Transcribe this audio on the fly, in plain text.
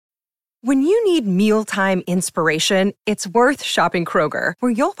When you need mealtime inspiration, it's worth shopping Kroger,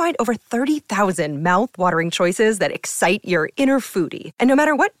 where you'll find over 30,000 mouth-watering choices that excite your inner foodie. And no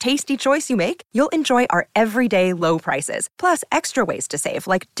matter what tasty choice you make, you'll enjoy our everyday low prices, plus extra ways to save,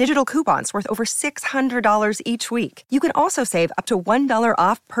 like digital coupons worth over $600 each week. You can also save up to $1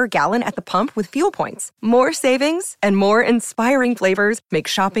 off per gallon at the pump with fuel points. More savings and more inspiring flavors make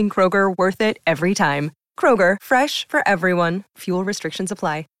shopping Kroger worth it every time. Kroger, fresh for everyone. Fuel restrictions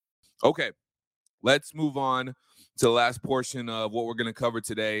apply. Okay, let's move on to the last portion of what we're going to cover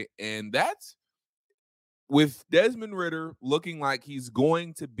today, and that's with Desmond Ridder looking like he's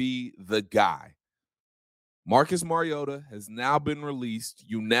going to be the guy. Marcus Mariota has now been released.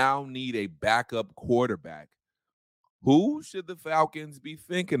 You now need a backup quarterback. Who should the Falcons be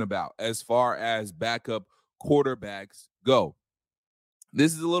thinking about as far as backup quarterbacks go?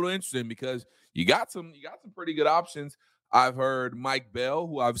 This is a little interesting because you got some pretty good options. I've heard Mike Bell,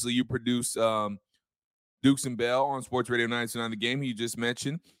 who obviously you produce Dukes and Bell on Sports Radio 99 The Game. He just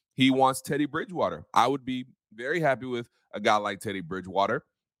mentioned he wants Teddy Bridgewater. I would be very happy with a guy like Teddy Bridgewater.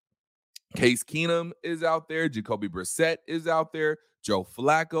 Case Keenum is out there. Jacoby Brissett is out there. Joe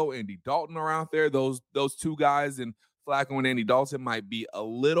Flacco, Andy Dalton are out there. Those two guys, and Flacco and Andy Dalton might be a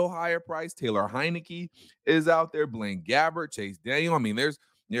little higher priced. Taylor Heineke is out there. Blaine Gabbert, Chase Daniel. I mean, there's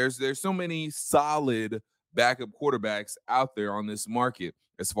so many solid backup quarterbacks out there on this market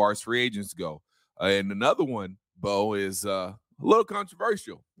as far as free agents go. And another one, Bo, is a little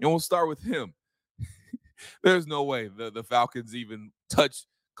controversial. And we'll start with him. There's no way the Falcons even touch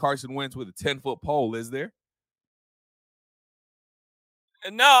Carson Wentz with a 10-foot pole, is there?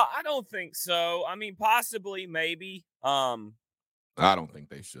 No, I don't think so. I mean, possibly, maybe. I don't think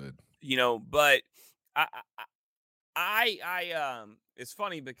they should. But I it's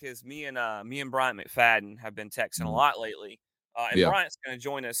funny because me and Bryant McFadden have been texting a lot lately. And Bryant's going to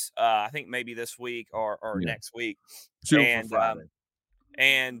join us, I think maybe this week or next week.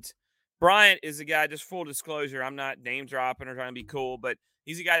 And Bryant is a guy, just full disclosure, I'm not name dropping or trying to be cool, but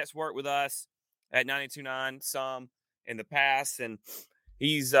he's a guy that's worked with us at 92.9 some in the past. And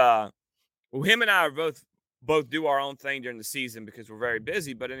he's him and I are both do our own thing during the season because we're very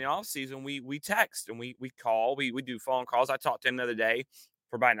busy. But in the off season, we text and we call, we do phone calls. I talked to him the other day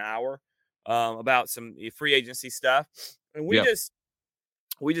for about an hour about some free agency stuff. And we just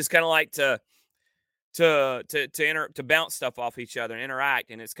kind of like to bounce stuff off each other and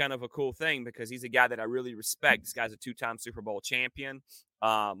interact. And it's kind of a cool thing because he's a guy that I really respect. This guy's a 2-time Super Bowl champion.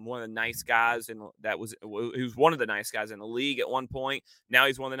 One of the nice guys, and he was one of the nice guys in the league at one point. Now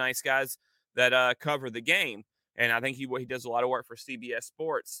he's one of the nice guys that cover the game. And I think he does a lot of work for CBS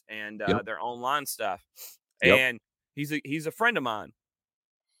Sports and their online stuff. And he's a friend of mine.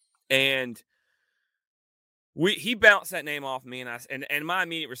 And he bounced that name off me, and my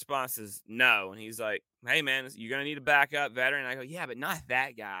immediate response is no. And he's like, "Hey man, you're gonna need a backup veteran." And I go, "Yeah, but not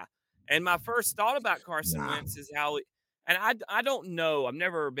that guy." And my first thought about Carson Wentz is I don't know. I've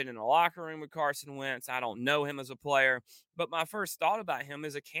never been in a locker room with Carson Wentz. I don't know him as a player, but my first thought about him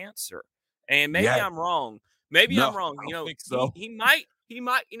is a cancer. And maybe I'm wrong. I'm wrong. I don't think so. He might.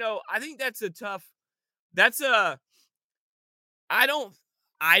 I think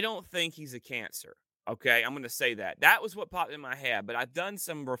I don't think he's a cancer. Okay, I'm going to say that. That was what popped in my head, but I've done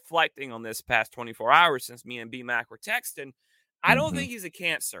some reflecting on this past 24 hours since me and B-Mac were texting. I don't think he's a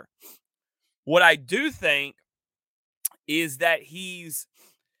cancer. What I do think is that he's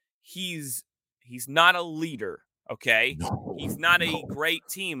not a leader, okay? He's not a great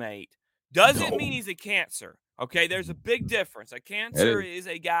teammate. Doesn't mean he's a cancer, okay? There's a big difference. A cancer is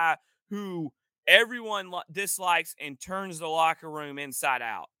a guy who everyone dislikes and turns the locker room inside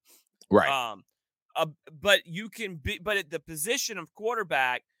out. Right. But at the position of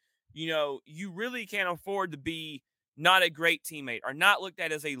quarterback, you really can't afford to be not a great teammate or not looked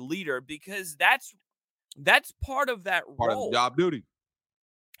at as a leader because that's part of that role. Part of the job duty.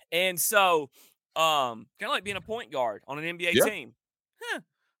 And so, kind of like being a point guard on an NBA team.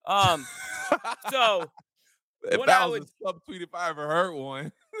 So if that was a subtweet, if I ever heard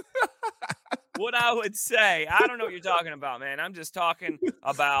one. What I would say, I don't know what you're talking about, man. I'm just talking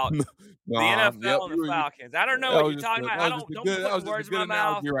about the NFL and the Falcons. I don't know what you're talking about. Don't put words in my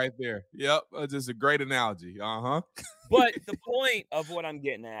mouth. Right there. Yep, just a great analogy. But the point of what I'm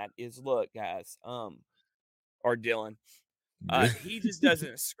getting at is, look, guys, or Dylan, he just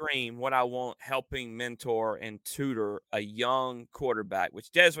doesn't scream what I want helping mentor and tutor a young quarterback,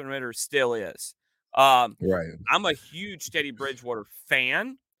 which Desmond Ridder still is. Right. I'm a huge Teddy Bridgewater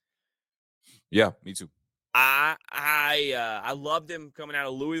fan. Yeah, me too. I loved him coming out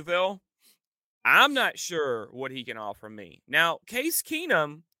of Louisville. I'm not sure what he can offer me. Now, Case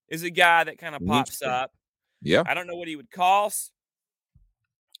Keenum is a guy that kind of pops Interesting. up. Yeah. I don't know what he would cost.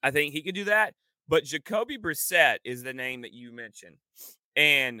 I think he could do that. But Jacoby Brissett is the name that you mentioned.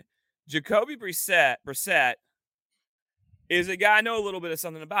 And Jacoby Brissett is a guy I know a little bit of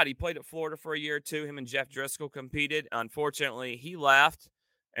something about. He played at Florida for a year or two. Him and Jeff Driscoll competed. Unfortunately, he left,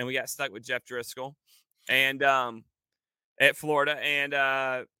 and we got stuck with Jeff Driscoll and at Florida.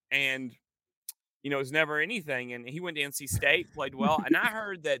 And it was never anything. And he went to NC State, played well. And I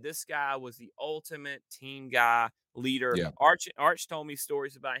heard that this guy was the ultimate team guy, leader. Yeah. Arch told me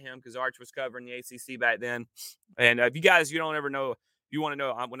stories about him because Arch was covering the ACC back then. And if you don't ever know, if you want to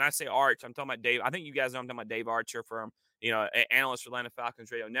know, when I say Arch, I'm talking about Dave. I think you guys know I'm talking about Dave Archer from, analyst for Atlanta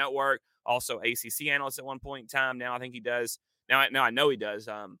Falcons Radio Network, also ACC analyst at one point in time. Now I think he does. Now I know he does.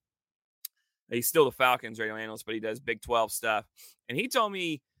 He's still the Falcons radio analyst, but he does Big 12 stuff. And he told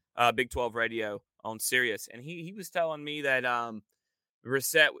me Big 12 radio on Sirius, and he was telling me that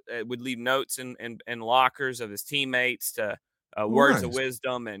Brissett would leave notes in lockers of his teammates to words of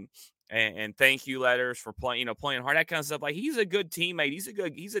wisdom and thank you letters for playing hard, that kind of stuff. Like, he's a good teammate.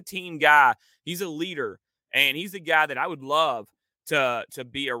 He's a team guy. He's a leader, and he's a guy that I would love to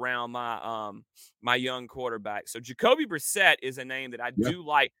be around my young quarterback. So Jacoby Brissett is a name that I do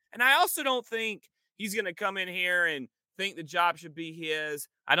like, and I also don't think he's going to come in here and think the job should be his.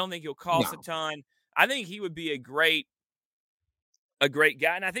 I don't think he'll cost a ton. I think he would be a great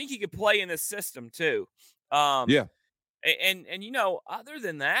guy, and I think he could play in this system too. And other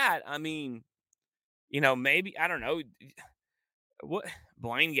than that, I mean, maybe, I don't know what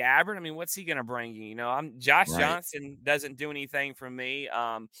Blaine Gabbert. I mean, what's he going to bring you? Josh Johnson doesn't do anything for me.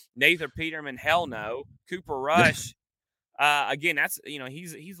 Nathan Peterman, hell no. Cooper Rush, again, that's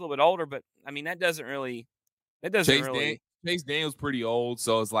he's a little bit older, but I mean that doesn't really. Chase Daniel's pretty old,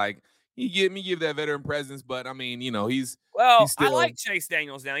 so it's like give that veteran presence, but I mean, he's I like Chase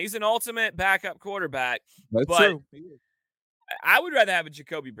Daniels now. He's an ultimate backup quarterback. That's true. I would rather have a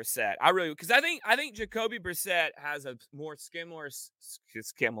Jacoby Brissett. I really, because I think Jacoby Brissett has a more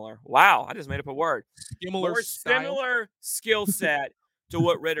similar. Wow, I just made up a word. Similar skill set to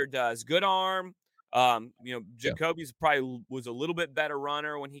what Ritter does. Good arm. Jacoby's probably was a little bit better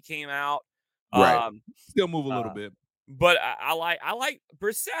runner when he came out. Right. Still move a little bit. But I like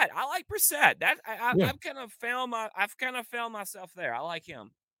Brissett. I like Brissett. I've kind of found myself there. I like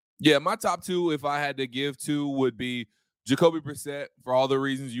him. Yeah, my top two, if I had to give two, would be Jacoby Brissett for all the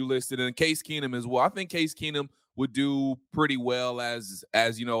reasons you listed, and Case Keenum as well. I think Case Keenum would do pretty well as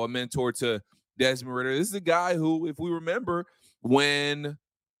a mentor to Desmond Ritter. This is a guy who, if we remember, when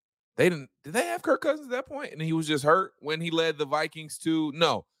did they have Kirk Cousins at that point, and he was just hurt when he led the Vikings to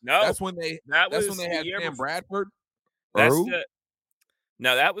no. That's when they had Sam Bradford. That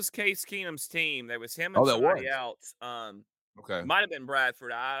was Case Keenum's team. There was him and somebody else. Okay, it might have been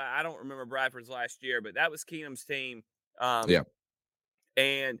Bradford. I don't remember Bradford's last year, but that was Keenum's team.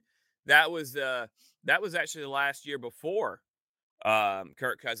 And that was actually the last year before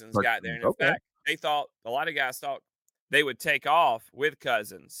Kirk Cousins got there. And in fact, a lot of guys thought they would take off with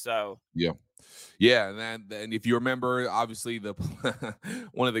Cousins. So and if you remember, obviously the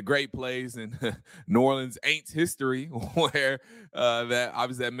one of the great plays in New Orleans Aints history, where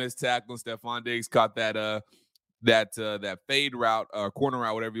that missed tackle, Stephon Diggs caught that fade route, corner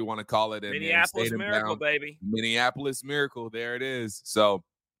route, whatever you want to call it. Minneapolis Miracle, baby. Minneapolis Miracle. There it is. So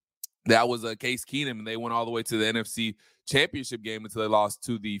that was a Case Keenum, and they went all the way to the NFC Championship game until they lost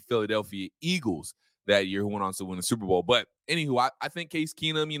to the Philadelphia Eagles that year, who went on to win the Super Bowl. But anywho, I think Case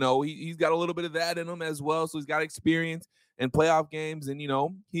Keenum, he's got a little bit of that in him as well. So he's got experience in playoff games, and,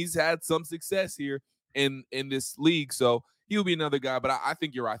 he's had some success here in this league. So he'll be another guy. But I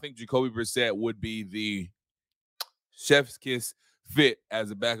think you're right. I think Jacoby Brissett would be the chef's kiss fit as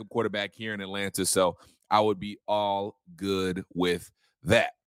a backup quarterback here in Atlanta. So I would be all good with that.